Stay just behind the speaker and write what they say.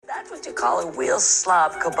would you call it? Real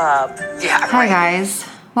slob kebab. Yeah, Hi, guys.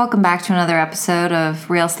 Welcome back to another episode of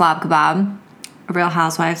Real Slob Kebab, a Real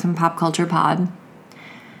Housewives and Pop Culture pod.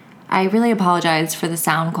 I really apologize for the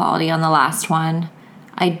sound quality on the last one.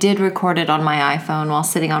 I did record it on my iPhone while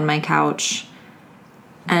sitting on my couch,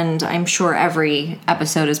 and I'm sure every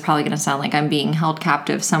episode is probably going to sound like I'm being held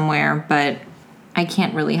captive somewhere, but I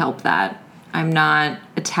can't really help that. I'm not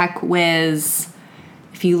a tech whiz.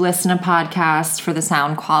 If you listen to podcasts for the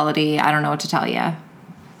sound quality, I don't know what to tell you.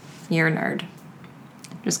 You're a nerd.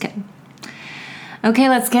 Just kidding. Okay,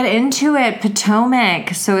 let's get into it.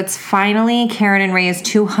 Potomac. So it's finally Karen and Ray's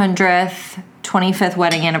 200th, 25th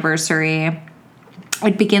wedding anniversary.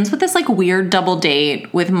 It begins with this like weird double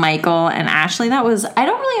date with Michael and Ashley. I don't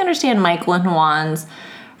really understand Michael and Juan's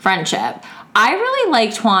friendship. I really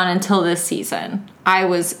liked Juan until this season. I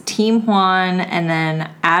was team Juan, and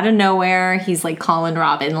then out of nowhere, he's like calling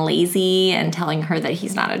Robin lazy and telling her that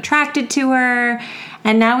he's not attracted to her.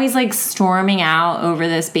 And now he's like storming out over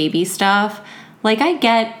this baby stuff. Like, I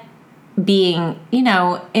get being,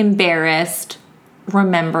 embarrassed,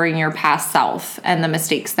 remembering your past self and the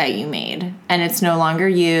mistakes that you made. And it's no longer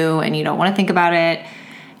you, and you don't want to think about it.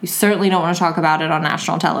 You certainly don't want to talk about it on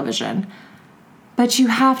national television. But you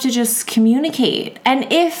have to just communicate.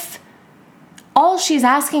 And if all she's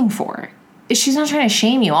asking for is, she's not trying to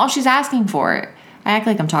shame you. All she's asking for, I act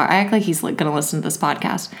like he's going to listen to this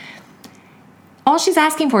podcast. All she's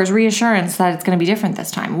asking for is reassurance that it's going to be different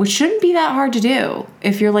this time, which shouldn't be that hard to do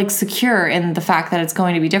if you're like secure in the fact that it's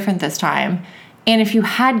going to be different this time. And if you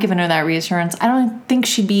had given her that reassurance, I don't think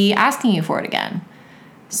she'd be asking you for it again.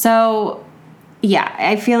 So, yeah,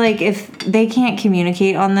 I feel like if they can't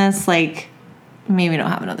communicate on this, like, maybe don't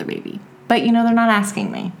have another baby. But, they're not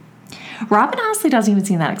asking me. Robin honestly doesn't even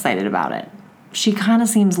seem that excited about it. She kind of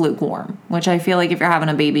seems lukewarm, which I feel like if you're having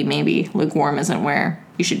a baby, maybe lukewarm isn't where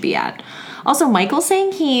you should be at. Also, Michael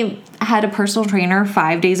saying he had a personal trainer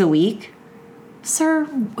 5 days a week. Sir,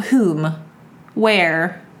 whom?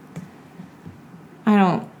 Where?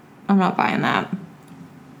 I'm not buying that.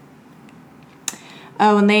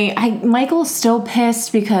 Oh, and Michael's still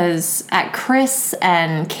pissed because at Chris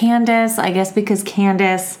and Candace, I guess because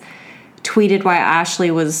Candace tweeted why Ashley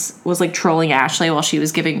was like trolling Ashley while she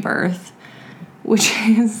was giving birth, which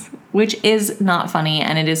is not funny,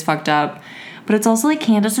 and it is fucked up. But it's also like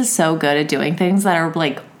Candace is so good at doing things that are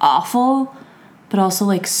like awful, but also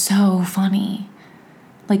like so funny.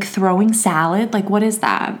 Like throwing salad, like what is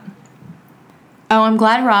that? Oh, I'm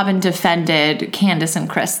glad Robin defended Candace and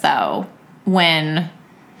Chris though, when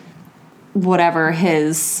whatever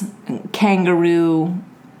his kangaroo,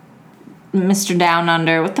 Mr. Down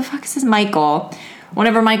Under, what the fuck is his Michael?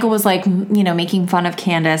 Whenever Michael was like, making fun of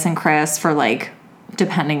Candace and Chris for like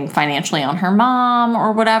depending financially on her mom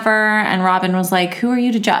or whatever, and Robin was like, who are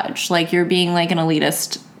you to judge? Like, you're being like an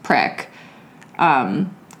elitist prick,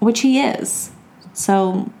 which he is.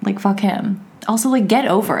 So like, fuck him. Also, like, get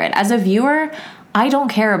over it. As a viewer, I don't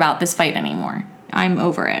care about this fight anymore. I'm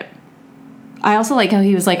over it. I also like how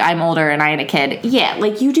he was like, I'm older and I had a kid. Yeah,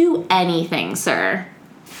 like, you do anything, sir.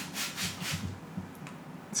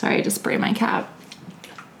 Sorry, I just sprayed my cat.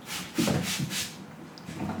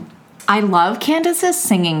 I love Candace's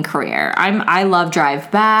singing career. I love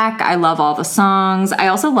Drive Back. I love all the songs. I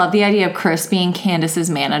also love the idea of Chris being Candace's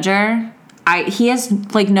manager. He has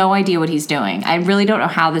like no idea what he's doing. I really don't know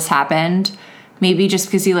how this happened. Maybe just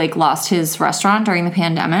because he like lost his restaurant during the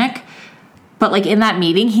pandemic. But like in that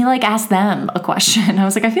meeting, he like asked them a question. I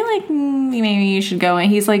was like, I feel like maybe you should go.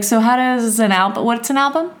 And he's like, so how does an album? What's an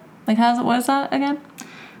album? Like, what is that again?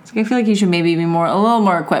 So I feel like you should maybe be a little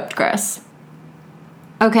more equipped, Chris.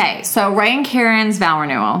 Okay, so Ray and Karen's vow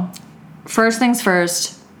renewal. First things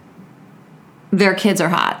first, their kids are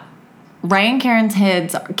hot. Ray and Karen's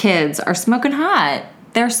kids are smoking hot.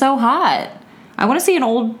 They're so hot. I want to see an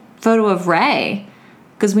old photo of Ray,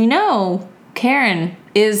 because we know Karen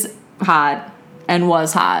is hot and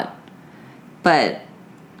was hot. But,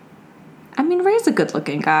 I mean, Ray's a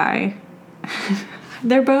good-looking guy.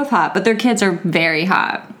 They're both hot, but their kids are very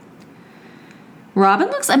hot. Robin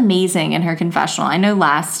looks amazing in her confessional. I know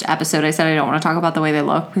last episode I said I don't want to talk about the way they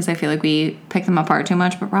look because I feel like we pick them apart too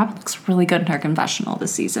much, but Robin looks really good in her confessional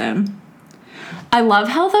this season. I love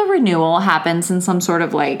how the renewal happens in some sort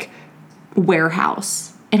of like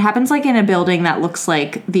warehouse. It happens like in a building that looks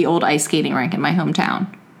like the old ice skating rink in my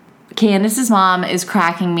hometown. Candace's mom is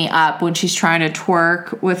cracking me up when she's trying to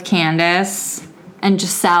twerk with Candace and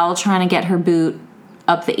Giselle trying to get her boot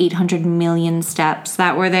up the 800 million steps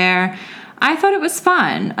that were there. I thought it was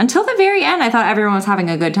fun. Until the very end, I thought everyone was having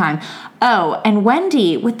a good time. Oh, and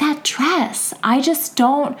Wendy with that dress. I just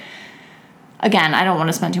don't... Again, I don't want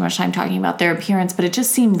to spend too much time talking about their appearance, but it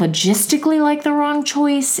just seemed logistically like the wrong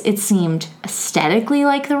choice. It seemed aesthetically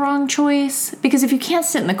like the wrong choice. Because if you can't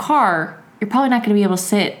sit in the car, you're probably not going to be able to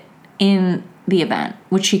sit in the event,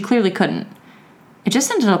 which she clearly couldn't. It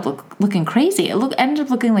just ended up looking crazy. Ended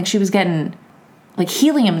up looking like she was getting like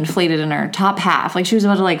helium inflated in her top half. Like she was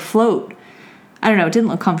about to like float. I don't know. It didn't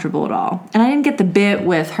look comfortable at all. And I didn't get the bit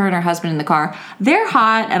with her and her husband in the car. They're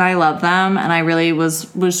hot and I love them. And I really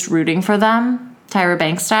was rooting for them, Tyra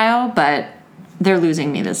Banks style. But they're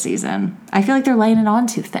losing me this season. I feel like they're laying it on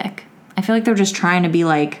too thick. I feel like they're just trying to be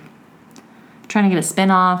like, trying to get a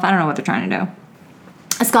spin-off. I don't know what they're trying to do.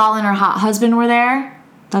 Askale and her hot husband were there.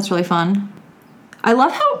 That's really fun. I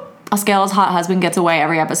love how Askale's hot husband gets away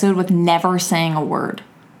every episode with never saying a word.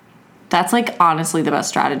 That's, like, honestly the best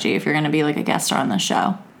strategy if you're going to be, like, a guest star on this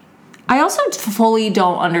show. I also fully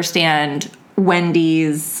don't understand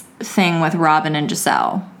Wendy's thing with Robin and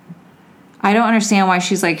Giselle. I don't understand why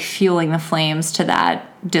she's, like, fueling the flames to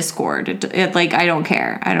that discord. Like, I don't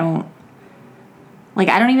care. I don't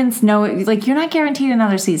even know. Like, you're not guaranteed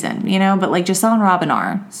another season, you know? But, like, Giselle and Robin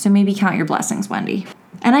are. So maybe count your blessings, Wendy.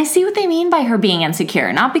 And I see what they mean by her being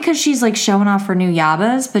insecure. Not because she's, like, showing off her new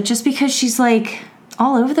yabas, but just because she's, like,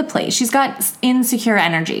 all over the place. She's got insecure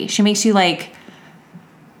energy. She makes you, like,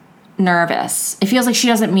 nervous. It feels like she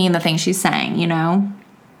doesn't mean the thing she's saying, you know?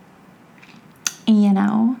 You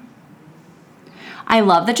know? I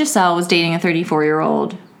love that Giselle was dating a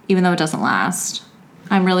 34-year-old, even though it doesn't last.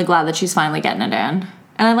 I'm really glad that she's finally getting it in. And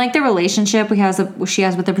I like the relationship she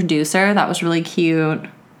has with the producer. That was really cute.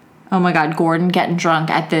 Oh my God, Gordon getting drunk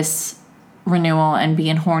at this renewal and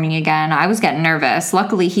being horny again. I was getting nervous.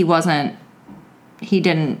 Luckily, he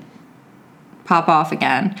didn't pop off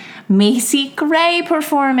again. Macy Gray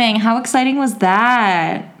performing. How exciting was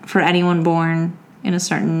that for anyone born in a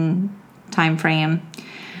certain time frame?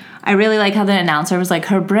 I really like how the announcer was like,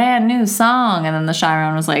 her brand new song. And then the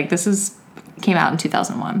Chiron was like, came out in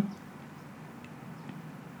 2001.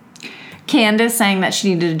 Candace saying that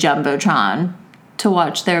she needed a Jumbotron to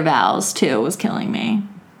watch their vows too was killing me.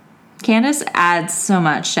 Candace adds so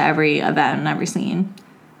much to every event and every scene.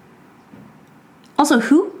 Also,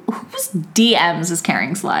 whose DMs is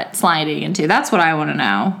Karen sliding into? That's what I want to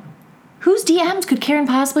know. Whose DMs could Karen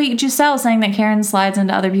possibly... Giselle saying that Karen slides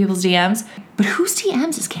into other people's DMs. But whose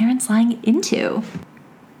DMs is Karen sliding into?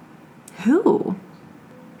 Who?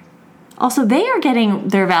 Also, they are getting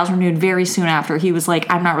their vows renewed very soon after he was like,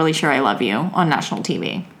 I'm not really sure I love you on national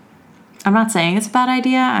TV. I'm not saying it's a bad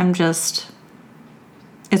idea.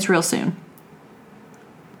 It's real soon.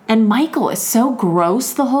 And Michael is so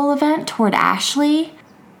gross the whole event toward Ashley.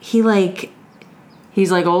 He's like,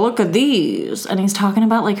 oh, look at these. And he's talking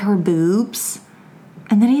about, like, her boobs.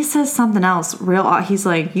 And then he says something else real odd. He's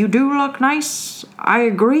like, you do look nice. I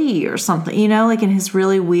agree, or something. You know, like in his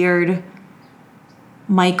really weird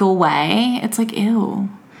Michael way. It's like, ew.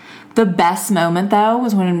 The best moment, though,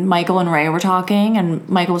 was when Michael and Ray were talking. And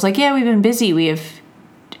Michael was like, yeah, we've been busy. We have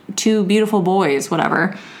 2 beautiful boys,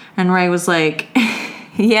 whatever. And Ray was like...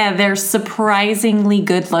 Yeah, they're surprisingly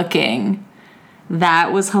good looking.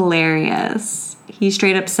 That was hilarious. He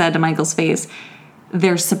straight up said to Michael's face,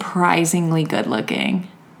 they're surprisingly good looking.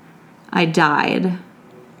 I died.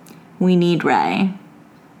 We need Ray.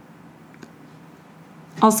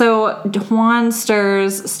 Also, Juan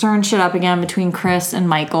stirring shit up again between Chris and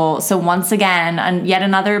Michael. So once again, yet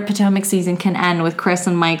another Potomac season can end with Chris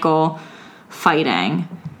and Michael fighting.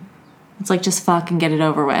 It's like, just fucking get it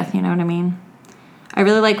over with, you know what I mean? I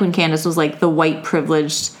really like when Candace was like, the white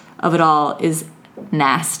privilege of it all is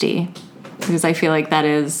nasty. Because I feel like that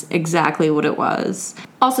is exactly what it was.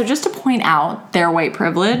 Also, just to point out their white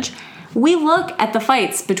privilege, we look at the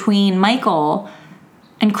fights between Michael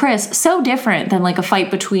and Chris so different than like a fight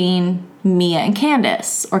between Mia and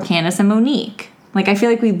Candace or Candace and Monique. Like, I feel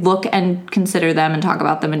like we look and consider them and talk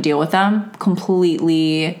about them and deal with them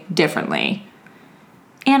completely differently.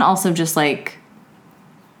 And also just like...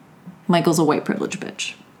 Michael's a white privilege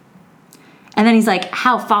bitch. And then he's like,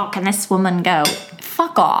 how far can this woman go?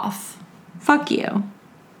 Fuck off. Fuck you.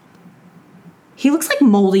 He looks like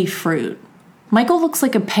moldy fruit. Michael looks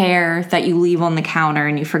like a pear that you leave on the counter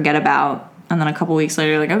and you forget about. And then a couple weeks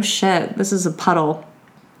later, you're like, oh shit, this is a puddle.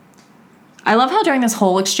 I love how during this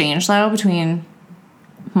whole exchange, though, between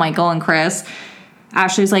Michael and Chris,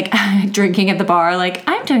 Ashley's like drinking at the bar, like,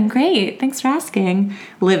 I'm doing great. Thanks for asking.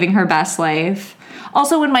 Living her best life.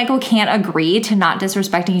 Also, when Michael can't agree to not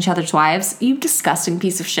disrespecting each other's wives, you disgusting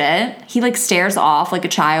piece of shit. He, like, stares off like a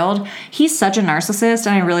child. He's such a narcissist,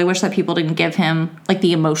 and I really wish that people didn't give him, like,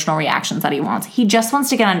 the emotional reactions that he wants. He just wants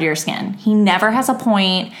to get under your skin. He never has a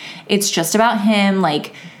point. It's just about him,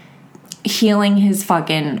 like, healing his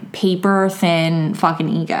fucking paper thin fucking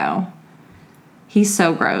ego. He's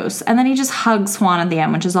so gross. And then he just hugs Juan at the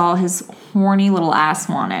end, which is all his horny little ass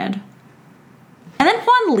wanted. And then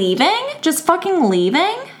Juan leaving, just fucking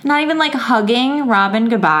leaving, not even like hugging Robin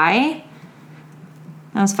goodbye.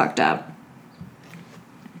 That was fucked up.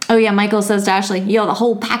 Oh yeah, Michael says to Ashley, yo, the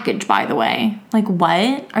whole package, by the way. Like,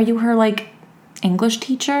 what? Are you her, like, English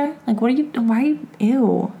teacher? Like, what are you, why are you,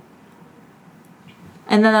 ew.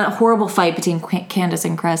 And then that horrible fight between Candace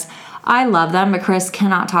and Chris. I love them, but Chris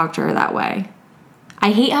cannot talk to her that way.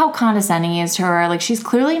 I hate how condescending he is to her. Like, she's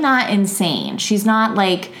clearly not insane. She's not,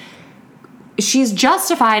 like, she's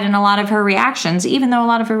justified in a lot of her reactions, even though a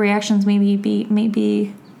lot of her reactions may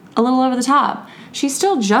be a little over the top. She's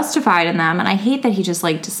still justified in them, and I hate that he just,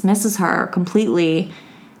 like, dismisses her completely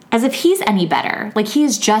as if he's any better. Like, he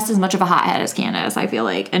is just as much of a hothead as Candace, I feel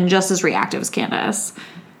like, and just as reactive as Candace.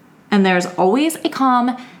 And there's always a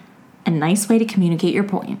calm and nice way to communicate your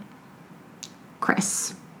point.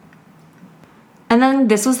 Chris. And then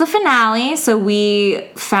this was the finale, so we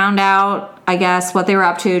found out, I guess, what they were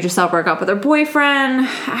up to. Giselle broke up with her boyfriend.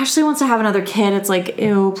 Ashley wants to have another kid. It's like,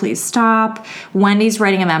 ew, please stop. Wendy's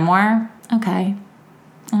writing a memoir. Okay.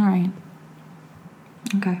 All right.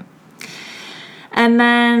 Okay. And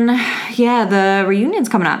then, yeah, the reunion's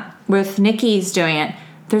coming up with Nikki's doing it.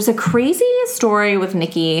 There's a crazy story with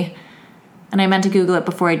Nicki, and I meant to Google it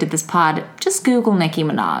before I did this pod. Just Google Nicki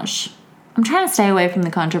Minaj. I'm trying to stay away from the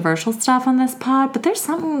controversial stuff on this pod, but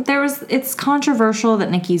it's controversial that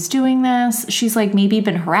Nicki's doing this. She's like maybe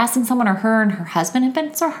been harassing someone, or her and her husband have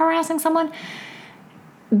been harassing someone.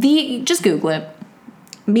 Just Google it.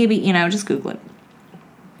 Maybe, just Google it.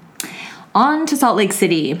 On to Salt Lake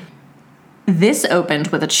City. This opened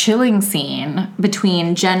with a chilling scene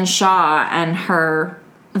between Jen Shah and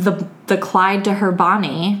the Clyde to her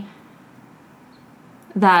Bonnie.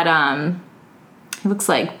 That, he looks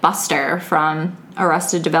like Buster from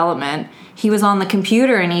Arrested Development. He was on the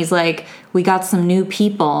computer and he's like, we got some new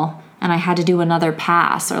people and I had to do another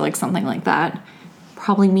pass, or like something like that.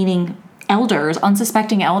 Probably meaning elders,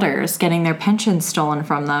 unsuspecting elders, getting their pensions stolen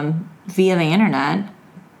from them via the internet.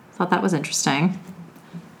 Thought that was interesting.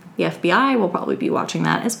 The FBI will probably be watching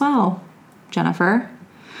that as well, Jennifer.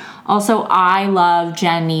 Also, I love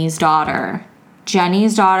Jenny's daughter.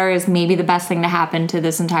 Jenny's daughter is maybe the best thing to happen to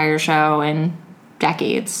this entire show in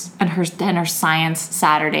decades. And her Science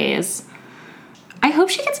Saturdays. I hope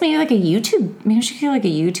she gets maybe like a YouTube, maybe she could get like a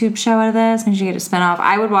YouTube show out of this. Maybe she could get a spinoff.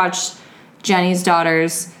 I would watch Jenny's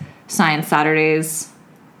daughter's Science Saturdays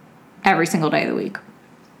every single day of the week.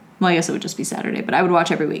 Well, I guess it would just be Saturday, but I would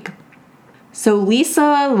watch every week. So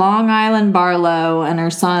Lisa Long Island Barlow and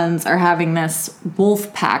her sons are having this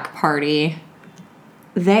wolf pack party.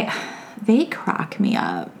 They crack me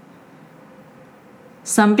up.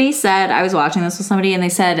 Somebody said, I was watching this with somebody, and they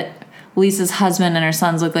said Lisa's husband and her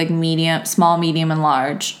sons look like medium, small, medium, and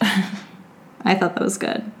large. I thought that was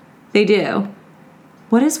good. They do.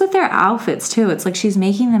 What is with their outfits, too? It's like she's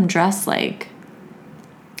making them dress like,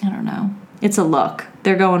 I don't know. It's a look.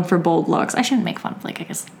 They're going for bold looks. I shouldn't make fun of, like, I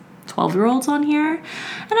guess, 12-year-olds on here.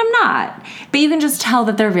 And I'm not. But you can just tell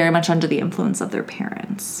that they're very much under the influence of their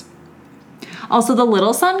parents. Also, the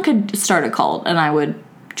little son could start a cult, and I would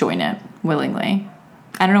join it willingly.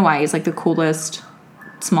 I don't know why. He's, like, the coolest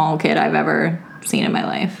small kid I've ever seen in my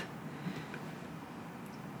life.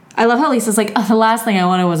 I love how Lisa's like, oh, the last thing I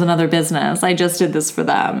wanted was another business. I just did this for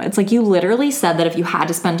them. It's like you literally said that if you had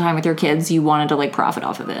to spend time with your kids, you wanted to, like, profit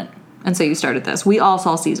off of it. And so you started this. We all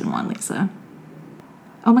saw season 1, Lisa.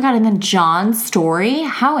 Oh my God, and then John's story?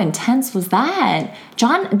 How intense was that?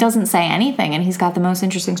 John doesn't say anything, and he's got the most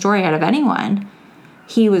interesting story out of anyone.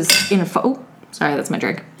 He was in... sorry, that's my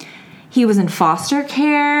drink. He was in foster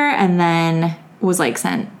care, and then was, like,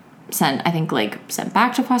 sent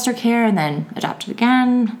back to foster care, and then adopted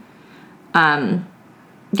again.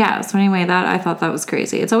 Yeah, so anyway, I thought that was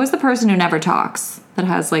crazy. It's always the person who never talks that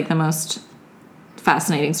has, like, the most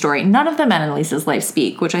fascinating story. None of the men in Lisa's life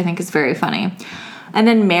speak, which I think is very funny. And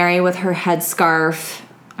then Mary with her headscarf.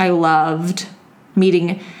 I loved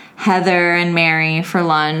meeting Heather and Mary for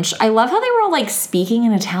lunch. I love how they were all, like, speaking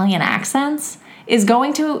in Italian accents. Is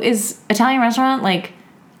Italian restaurant, like,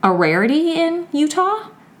 a rarity in Utah?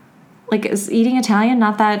 Like, is eating Italian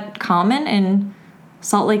not that common in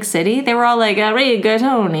Salt Lake City? They were all like,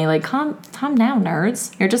 rigatoni. Like, calm down,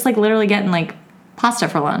 nerds. You're just, like, literally getting, like, pasta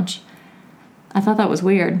for lunch. I thought that was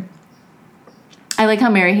weird. I like how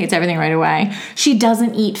Mary hates everything right away. She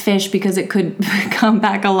doesn't eat fish because it could come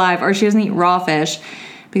back alive, or she doesn't eat raw fish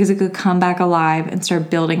because it could come back alive and start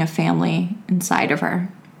building a family inside of her.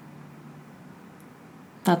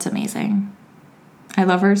 That's amazing. I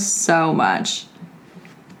love her so much.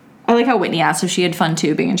 I like how Whitney asked if she had fun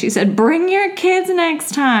tubing, and she said, bring your kids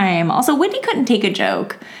next time. Also, Whitney couldn't take a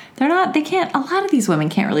joke. A lot of these women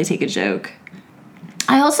can't really take a joke.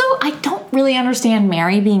 I don't really understand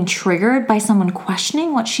Mary being triggered by someone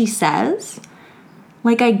questioning what she says.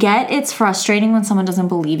 Like, I get it's frustrating when someone doesn't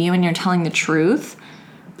believe you and you're telling the truth,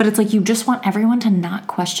 but it's like you just want everyone to not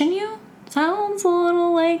question you? Sounds a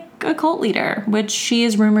little like a cult leader, which she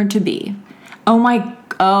is rumored to be.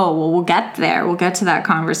 Well, we'll get there. We'll get to that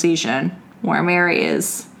conversation where Mary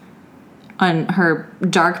is on her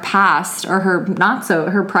dark past, or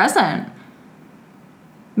her present.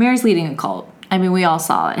 Mary's leading a cult. I mean, we all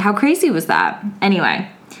saw it. How crazy was that? Anyway,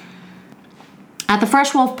 at the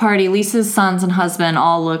Fresh Wolf party, Lisa's sons and husband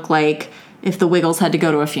all look like if the Wiggles had to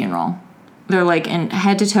go to a funeral. They're like in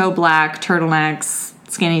head-to-toe black turtlenecks,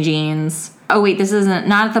 skinny jeans. Oh, wait, this isn't,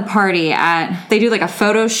 not at the party. They do like a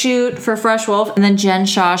photo shoot for Fresh Wolf, and then Jen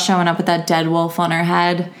Shaw showing up with that dead wolf on her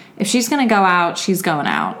head. If she's going to go out, she's going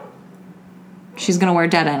out. She's going to wear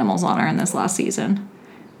dead animals on her in this last season.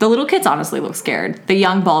 The little kids honestly look scared. The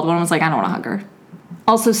young bald one was like, I don't want to hug her.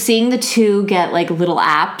 Also, seeing the two get like little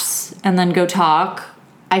apps and then go talk,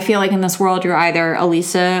 I feel like in this world you're either a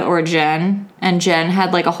Lisa or a Jen. And Jen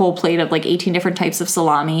had like a whole plate of like 18 different types of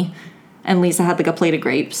salami. And Lisa had like a plate of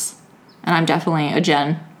grapes. And I'm definitely a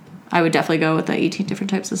Jen. I would definitely go with the 18 different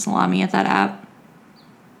types of salami at that app.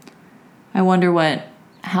 I wonder what Real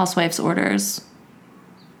Housewives Orders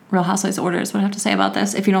would have to say about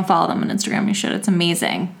this. If you don't follow them on Instagram, you should. It's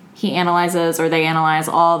amazing. They analyze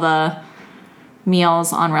all the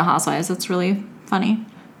meals on Real Housewives. It's really funny.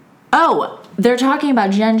 Oh, they talk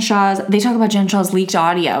about Jen Shaw's leaked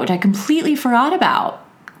audio, which I completely forgot about.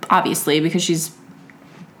 Obviously, because she's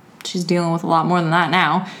dealing with a lot more than that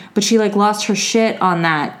now. But she like lost her shit on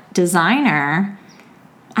that designer.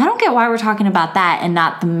 I don't get why we're talking about that and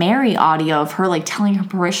not the Mary audio of her like telling her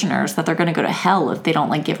parishioners that they're going to go to hell if they don't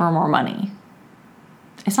like give her more money.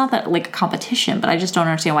 It's not that like a competition, but I just don't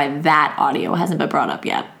understand why that audio hasn't been brought up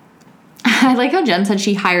yet. I like how Jen said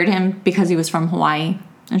she hired him because he was from Hawaii.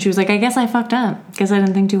 And she was like, I guess I fucked up. Guess I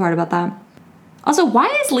didn't think too hard about that. Also, why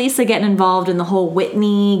is Lisa getting involved in the whole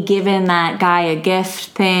Whitney giving that guy a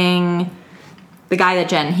gift thing? The guy that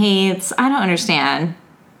Jen hates? I don't understand.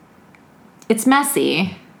 It's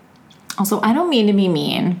messy. Also, I don't mean to be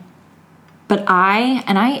mean, but I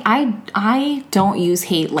don't use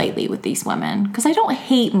hate lightly with these women because I don't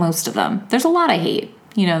hate most of them. There's a lot I hate.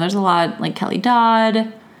 You know, there's a lot like Kelly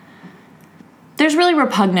Dodd. There's really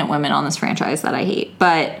repugnant women on this franchise that I hate,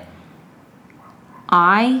 but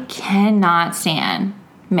I cannot stand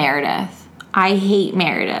Meredith. I hate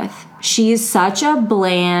Meredith. She is such a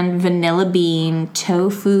bland, vanilla bean,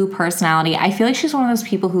 tofu personality. I feel like she's one of those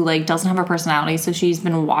people who like doesn't have a personality, so she's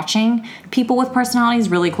been watching people with personalities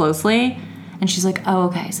really closely, and she's like, oh,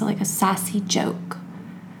 okay, so like a sassy joke.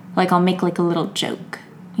 Like I'll make like a little joke,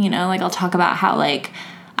 you know? Like I'll talk about how like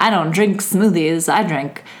I don't drink smoothies, I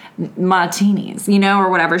drink martinis, you know, or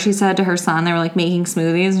whatever she said to her son. They were like making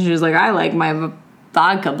smoothies, and she was like, I like my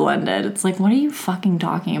vodka blended. It's like, what are you fucking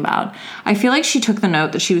talking about? I feel like she took the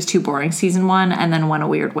note that she was too boring season 1 and then went a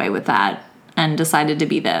weird way with that and decided to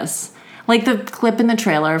be this. Like the clip in the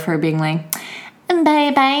trailer of her being like,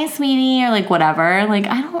 bye, sweetie, or like whatever. Like,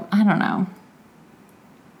 I don't know.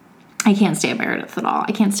 I can't stand Meredith at all.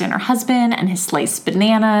 I can't stand her husband and his sliced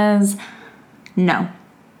bananas. No.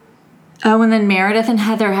 Oh, and then Meredith and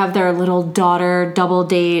Heather have their little double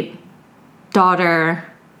date daughter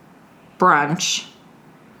brunch.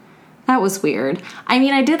 That was weird. I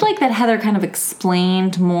mean, I did like that Heather kind of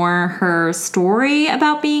explained more her story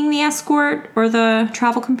about being the escort or the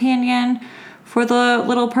travel companion for the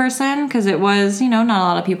little person, because it was, you know, not a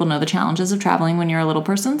lot of people know the challenges of traveling when you're a little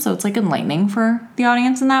person, so it's like enlightening for the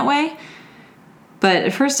audience in that way. But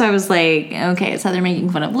at first I was like, okay, is Heather making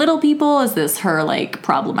fun of little people? Is this her like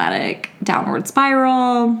problematic downward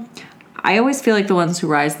spiral? I always feel like the ones who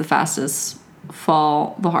rise the fastest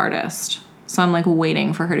fall the hardest. So I'm like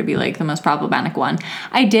waiting for her to be like the most problematic one.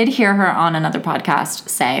 I did hear her on another podcast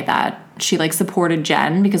say that she like supported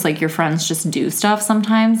Jen because like your friends just do stuff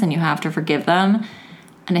sometimes and you have to forgive them.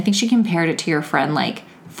 And I think she compared it to your friend like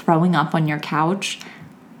throwing up on your couch.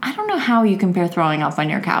 I don't know how you compare throwing up on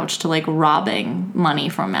your couch to like robbing money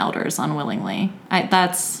from elders unwillingly.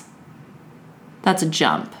 That's a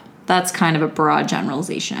jump. That's kind of a broad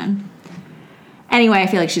generalization. Anyway, I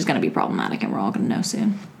feel like she's going to be problematic and we're all going to know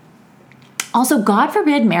soon. Also, God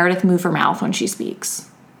forbid Meredith move her mouth when she speaks.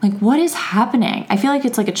 Like, what is happening? I feel like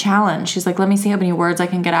it's like a challenge. She's like, let me see how many words I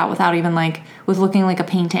can get out without even like, with looking like a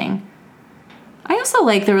painting. I also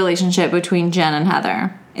like the relationship between Jen and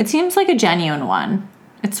Heather. It seems like a genuine one.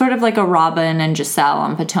 It's sort of like a Robin and Giselle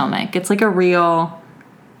on Potomac. It's like a real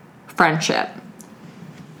friendship.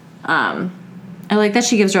 I like that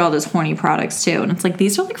she gives her all those horny products too. And it's like,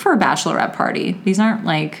 these are like for a bachelorette party. These aren't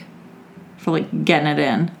like for like getting it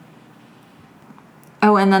in.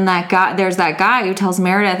 Oh, and then there's that guy who tells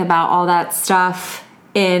Meredith about all that stuff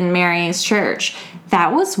in Mary's church.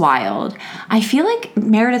 That was wild. I feel like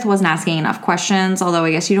Meredith wasn't asking enough questions, although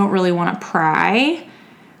I guess you don't really want to pry.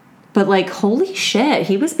 But, like, holy shit,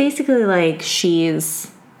 he was basically like, she's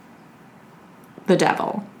the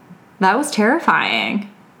devil. That was terrifying.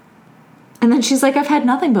 And then she's like, I've had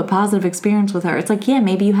nothing but positive experience with her. It's like, yeah,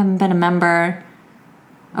 maybe you haven't been a member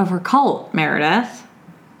of her cult, Meredith.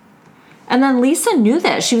 And then Lisa knew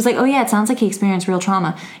this. She was like, oh, yeah, it sounds like he experienced real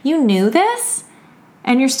trauma. You knew this?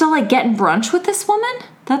 And you're still, like, getting brunch with this woman?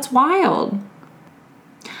 That's wild.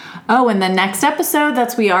 Oh, and the next episode,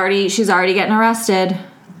 she's already getting arrested.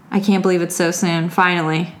 I can't believe it's so soon.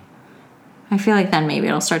 Finally. I feel like then maybe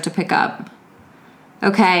it'll start to pick up.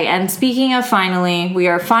 Okay, and speaking of finally, we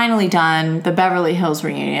are finally done. The Beverly Hills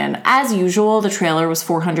reunion. As usual, the trailer was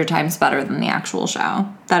 400 times better than the actual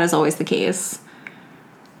show. That is always the case.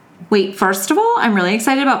 Wait, first of all, I'm really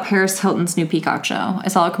excited about Paris Hilton's new Peacock show. I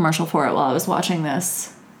saw a commercial for it while I was watching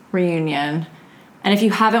this reunion. And if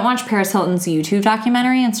you haven't watched Paris Hilton's YouTube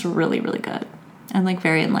documentary, it's really, really good. And, like,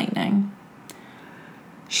 very enlightening.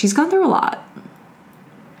 She's gone through a lot.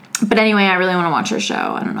 But anyway, I really want to watch her show.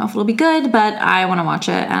 I don't know if it'll be good, but I want to watch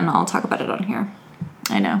it, and I'll talk about it on here.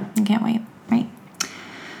 I know. I can't wait, right?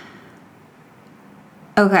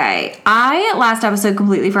 Okay. Last episode,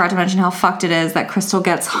 completely forgot to mention how fucked it is that Crystal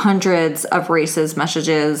gets hundreds of racist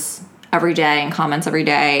messages every day and comments every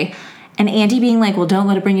day. And Andy being like, well, don't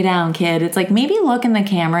let it bring you down, kid. It's like, maybe look in the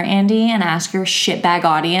camera, Andy, and ask your shitbag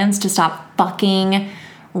audience to stop fucking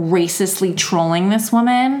racistly trolling this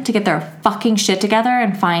woman to get their fucking shit together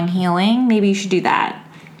and find healing. Maybe you should do that.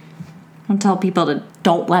 Don't tell people to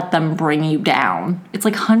don't let them bring you down. It's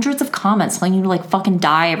like hundreds of comments telling you to like fucking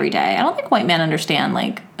die every day. I don't think white men understand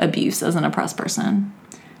like abuse as an oppressed person.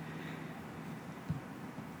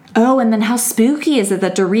 Oh, and then how spooky is it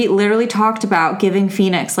that Dorit literally talked about giving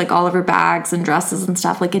Phoenix like all of her bags and dresses and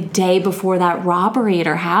stuff like a day before that robbery at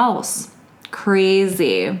her house.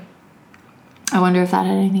 Crazy. I wonder if that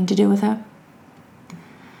had anything to do with it.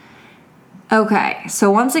 Okay,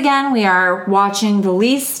 so once again, we are watching the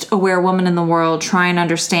least aware woman in the world try and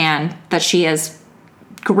understand that she has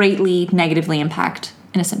greatly negatively impacted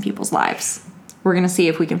innocent people's lives. We're going to see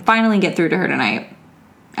if we can finally get through to her tonight.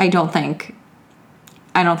 I don't think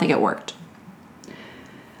it worked.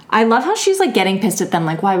 I love how she's like getting pissed at them,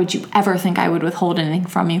 like, why would you ever think I would withhold anything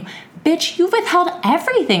from you? Bitch, you've withheld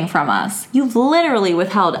everything from us. You've literally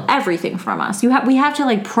withheld everything from us. We have to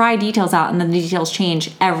like pry details out, and then the details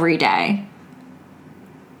change every day.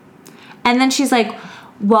 And then she's like,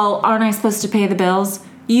 well, aren't I supposed to pay the bills?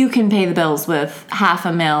 You can pay the bills with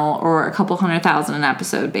 $500,000 or a couple $100,000 an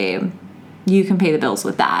episode, babe. You can pay the bills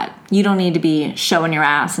with that. You don't need to be showing your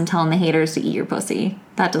ass and telling the haters to eat your pussy.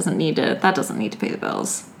 That doesn't need to pay the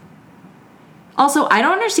bills. Also, I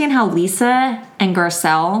don't understand how Lisa and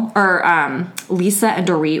Garcelle, or Lisa and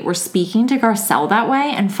Dorit were speaking to Garcelle that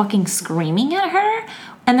way and fucking screaming at her,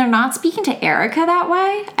 and they're not speaking to Erica that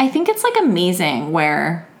way. I think it's like amazing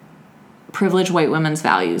where privileged white women's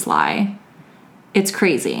values lie. It's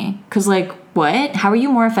crazy. Because like, what? How are you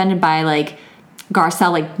more offended by like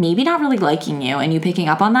Garcelle like maybe not really liking you and you picking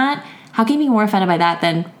up on that? How can you be more offended by that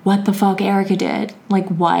than what the fuck Erica did? Like,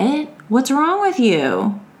 what? What's wrong with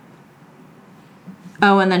you?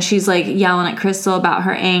 Oh, and then she's like yelling at Crystal about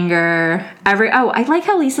her anger. I like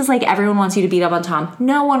how Lisa's like, everyone wants you to beat up on Tom.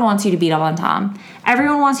 No one wants you to beat up on Tom.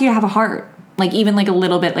 Everyone wants you to have a heart. Like even like a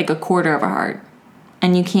little bit, like a quarter of a heart.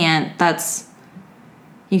 And you can't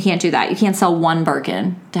do that. You can't sell one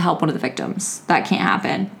Birkin to help one of the victims. That can't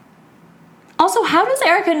happen. Also, how does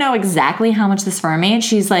Erica know exactly how much this firm made?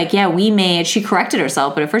 She's like, yeah, we made. She corrected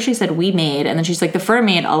herself, but at first she said we made. And then she's like, the firm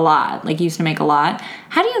made a lot. Like used to make a lot.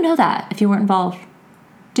 How do you know that if you weren't involved?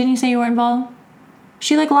 Didn't you say you weren't involved?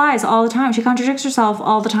 She like lies all the time. She contradicts herself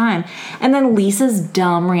all the time. And then Lisa's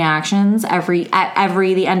dumb reactions at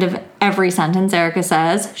the end of every sentence Erica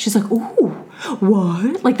says, she's like, ooh,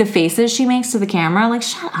 what? Like the faces she makes to the camera. Like,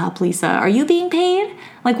 shut up, Lisa. Are you being paid?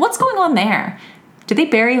 Like, what's going on there? Did they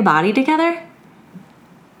bury a body together?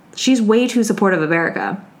 She's way too supportive of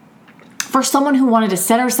Erica. For someone who wanted to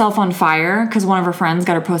set herself on fire because one of her friends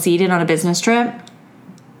got her proceeded on a business trip,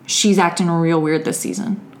 she's acting real weird this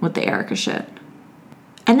season with the Erica shit.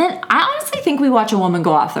 And then I honestly think we watch a woman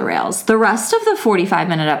go off the rails. The rest of the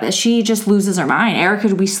 45-minute episode, she just loses her mind.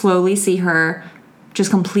 Erica, we slowly see her just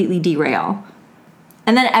completely derail.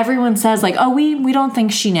 And then everyone says, like, oh, we don't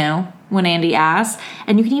think she knew when Andy asked.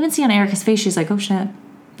 And you can even see on Erica's face, she's like, oh, shit,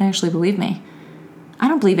 they actually believe me. I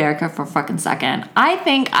don't believe Erica for a fucking second.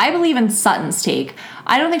 I believe in Sutton's take.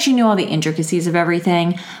 I don't think she knew all the intricacies of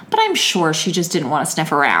everything, but I'm sure she just didn't want to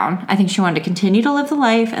sniff around. I think she wanted to continue to live the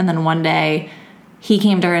life, and then one day he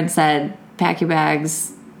came to her and said, pack your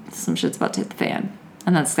bags, some shit's about to hit the fan.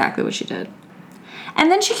 And that's exactly what she did. And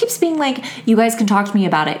then she keeps being like, you guys can talk to me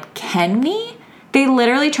about it. Can we? They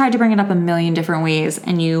literally tried to bring it up a million different ways,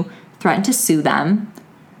 and you threatened to sue them.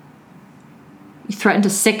 You threatened to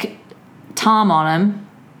sick Tom on him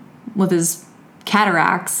with his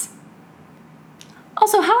cataracts.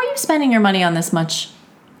 Also, how are you spending your money on this much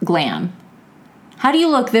glam? How do you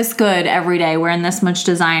look this good every day wearing this much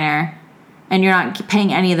designer and you're not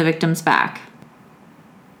paying any of the victims back?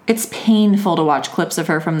 It's painful to watch clips of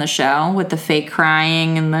her from the show with the fake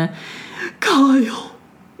crying and the Kyle.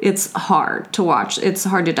 It's hard to watch. It's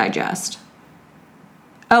hard to digest.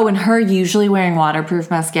 Oh, and her usually wearing waterproof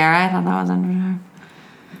mascara. I thought that was under her.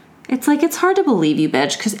 It's like, it's hard to believe you,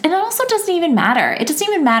 bitch. And it also doesn't even matter. It doesn't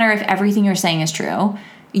even matter if everything you're saying is true.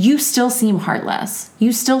 You still seem heartless.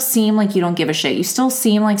 You still seem like you don't give a shit. You still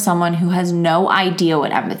seem like someone who has no idea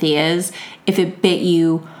what empathy is if it bit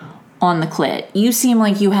you on the clit. You seem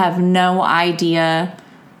like you have no idea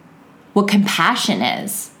what compassion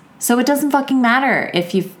is. So it doesn't fucking matter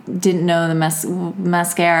if you didn't know the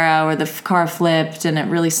mascara or the car flipped and it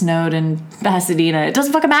really snowed in Pasadena. It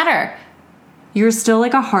doesn't fucking matter. You're still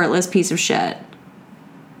like a heartless piece of shit.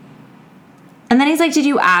 And then he's like, did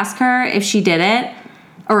you ask her if she did it?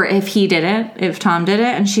 Or if he did it? If Tom did it?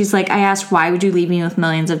 And she's like, I asked, why would you leave me with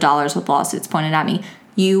millions of dollars with lawsuits pointed at me?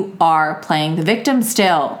 You are playing the victim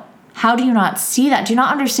still. How do you not see that? Do you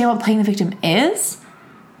not understand what playing the victim is?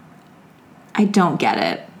 I don't get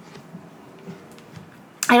it.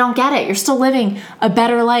 I don't get it. You're still living a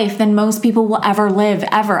better life than most people will ever live,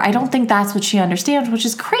 ever. I don't think that's what she understands, which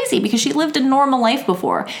is crazy because she lived a normal life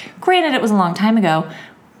before. Granted, it was a long time ago.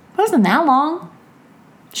 It wasn't that long.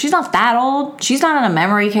 She's not that old. She's not in a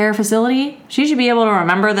memory care facility. She should be able to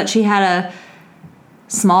remember that she had a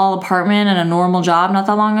small apartment and a normal job not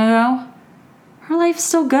that long ago. Her life's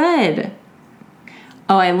still good.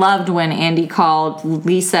 Oh, I loved when Andy called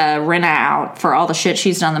Lisa Rinna out for all the shit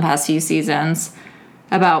she's done the past few seasons.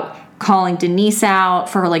 About calling Denise out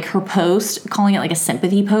for like her post, calling it like a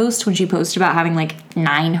sympathy post when she posted about having like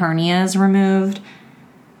 9 hernias removed.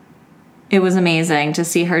 It was amazing to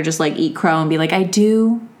see her just like eat crow and be like, I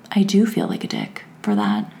do feel like a dick for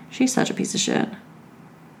that. She's such a piece of shit.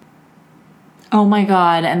 Oh my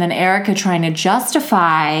God. And then Erica trying to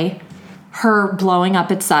justify her blowing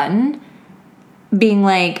up at Sutton, being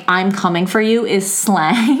like, I'm coming for you is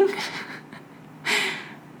slang.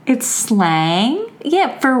 It's slang?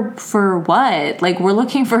 Yeah, for what? Like, we're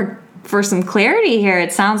looking for some clarity here.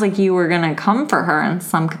 It sounds like you were going to come for her in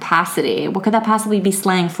some capacity. What could that possibly be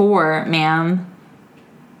slang for, ma'am?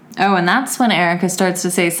 Oh, and that's when Erica starts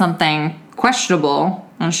to say something questionable.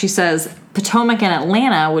 And she says Potomac and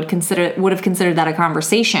Atlanta would have considered that a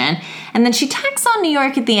conversation. And then she tacks on New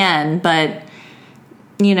York at the end, but,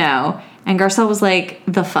 you know, and Garcelle was like,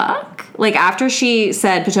 the fuck? Like, after she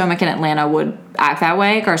said Potomac and Atlanta would act that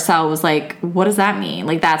way, Garcelle was like, what does that mean?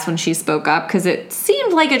 Like, that's when she spoke up, because it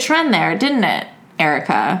seemed like a trend there, didn't it,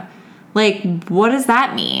 Erica? Like, what does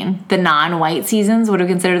that mean? The non-white seasons would have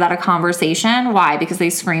considered that a conversation? Why? Because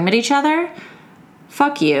they scream at each other?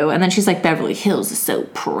 Fuck you. And then she's like, Beverly Hills is so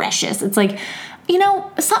precious. It's like, you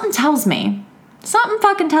know, something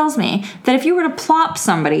fucking tells me that if you were to plop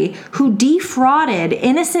somebody who defrauded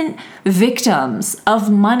innocent victims of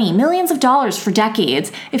money, millions of dollars for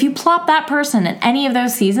decades, if you plop that person in any of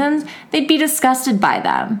those seasons, they'd be disgusted by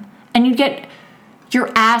them. And you'd get your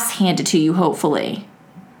ass handed to you, hopefully.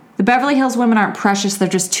 The Beverly Hills women aren't precious. They're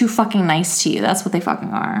just too fucking nice to you. That's what they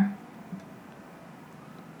fucking are.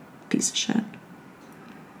 Piece of shit.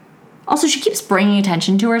 Also, she keeps bringing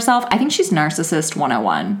attention to herself. I think she's narcissist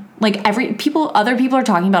 101. Like, other people are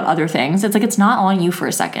talking about other things. It's like, it's not on you for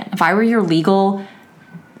a second. If I were your legal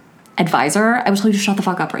advisor, I would tell you to shut the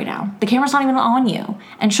fuck up right now. The camera's not even on you.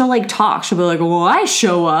 And she'll, like, talk. She'll be like, well, I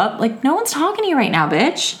show up. Like, no one's talking to you right now,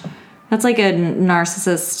 bitch. That's like a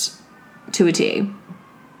narcissist to a T.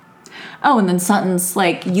 Oh, and then Sutton's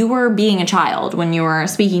like, you were being a child when you were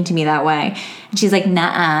speaking to me that way. And she's like,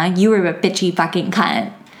 nuh-uh, you were a bitchy fucking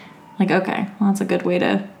cunt. Like, okay, well, that's a good way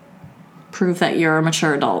to prove that you're a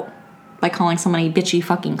mature adult, by calling somebody bitchy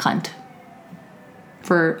fucking cunt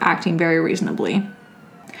for acting very reasonably.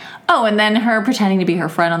 Oh, and then her pretending to be her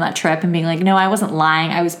friend on that trip and being like, no, I wasn't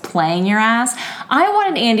lying. I was playing your ass. I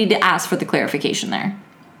wanted Andy to ask for the clarification there.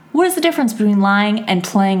 What is the difference between lying and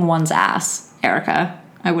playing one's ass, Erica?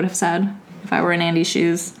 I would have said if I were in Andy's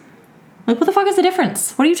shoes. Like, what the fuck is the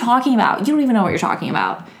difference? What are you talking about? You don't even know what you're talking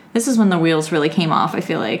about. This is when the wheels really came off, I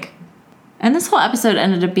feel like. And this whole episode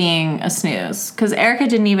ended up being a snooze because Erica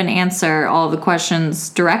didn't even answer all of the questions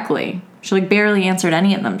directly. She, like, barely answered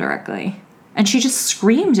any of them directly. And she just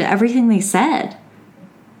screamed at everything they said.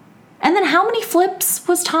 And then how many flips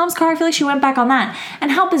was Tom's car? I feel like she went back on that.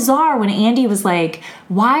 And how bizarre when Andy was like,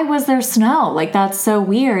 why was there snow? Like, that's so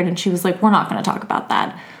weird. And she was like, we're not going to talk about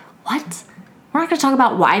that. What? We're not going to talk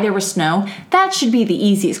about why there was snow? That should be the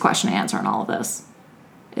easiest question to answer in all of this.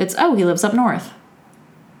 It's, oh, he lives up north.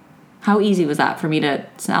 How easy was that for me to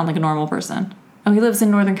sound like a normal person? Oh, he lives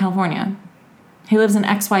in Northern California. He lives in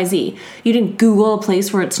XYZ. You didn't Google a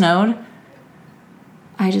place where it snowed?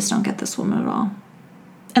 I just don't get this woman at all.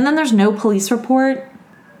 And then there's no police report.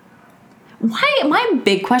 Why? My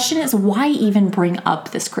big question is, why even bring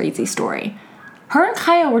up this crazy story? Her and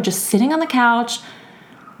Kyle were just sitting on the couch,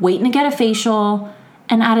 waiting to get a facial,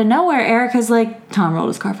 and out of nowhere, Erica's like, Tom rolled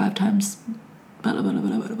his car 5 times.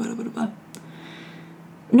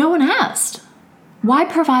 No one asked. Why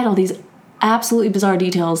provide all these absolutely bizarre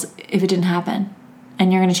details if it didn't happen?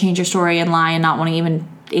 And you're going to change your story and lie and not want to even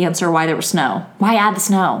answer why there was snow. Why add the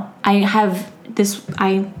snow? I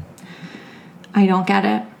don't get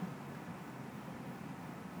it.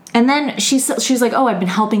 And then she's like, oh, I've been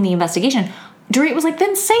helping the investigation. Dorit was like,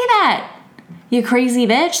 then say that, you crazy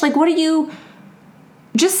bitch. Like, what are you...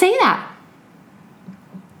 Just say that.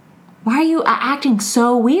 Why are you acting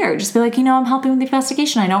so weird? Just be like, I'm helping with the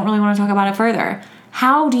investigation. I don't really want to talk about it further.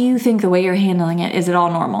 How do you think the way you're handling it is at all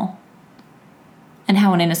normal? And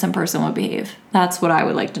how an innocent person would behave. That's what I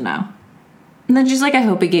would like to know. And then she's like, I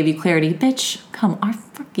hope it gave you clarity. Bitch, come on,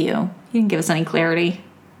 fuck you. You didn't give us any clarity.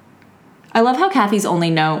 I love how Kathy's only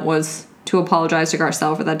note was to apologize to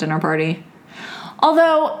Garcelle for that dinner party.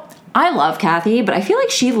 Although, I love Kathy, but I feel like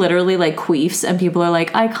she literally, like, queefs and people are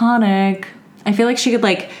like, iconic. I feel like she could,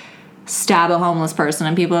 like, stab a homeless person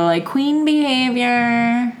and people are like, queen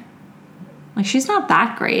behavior. Like, she's not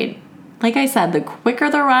that great. Like I said, the quicker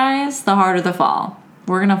the rise, the harder the fall.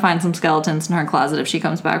 We're going to find some skeletons in her closet if she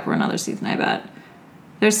comes back for another season, I bet.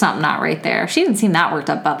 There's something not right there. She didn't seem that worked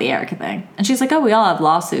up about the Erica thing. And she's like, oh, we all have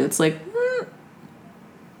lawsuits. Like,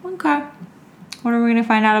 okay. What are we going to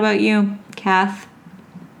find out about you, Kath?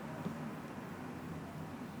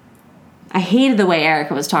 I hated the way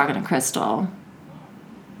Erica was talking to Crystal.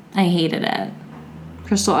 I hated it.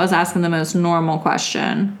 Crystal was asking the most normal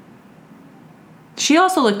question. She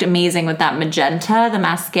also looked amazing with that magenta, the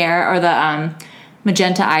mascara, or the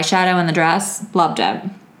magenta eyeshadow in the dress. Loved it.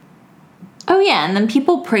 Oh, yeah, and then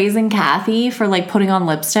people praising Kathy for, like, putting on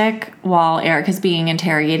lipstick while Erica's being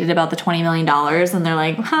interrogated about the $20 million, and they're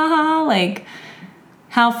like, haha, like,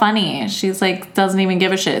 how funny. She's, like, doesn't even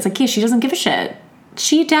give a shit. It's like, yeah, she doesn't give a shit.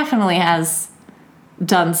 She definitely has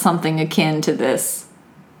done something akin to this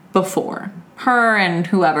before. Her and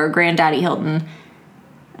whoever, Granddaddy Hilton,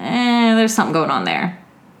 there's something going on there.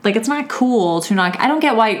 Like, it's not cool to not... I don't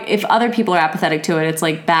get why, if other people are apathetic to it, it's,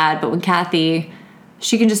 like, bad, but with Kathy,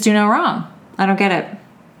 she can just do no wrong. I don't get it.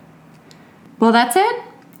 Well, that's it.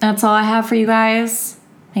 That's all I have for you guys.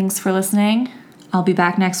 Thanks for listening. I'll be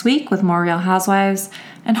back next week with more Real Housewives,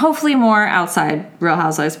 and hopefully more outside Real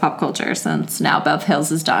Housewives pop culture, since now Bev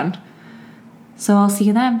Hills is done. So I'll see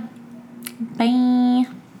you then. Bye.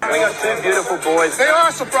 We got 2 beautiful boys. They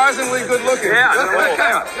are surprisingly good looking.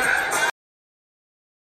 Yeah.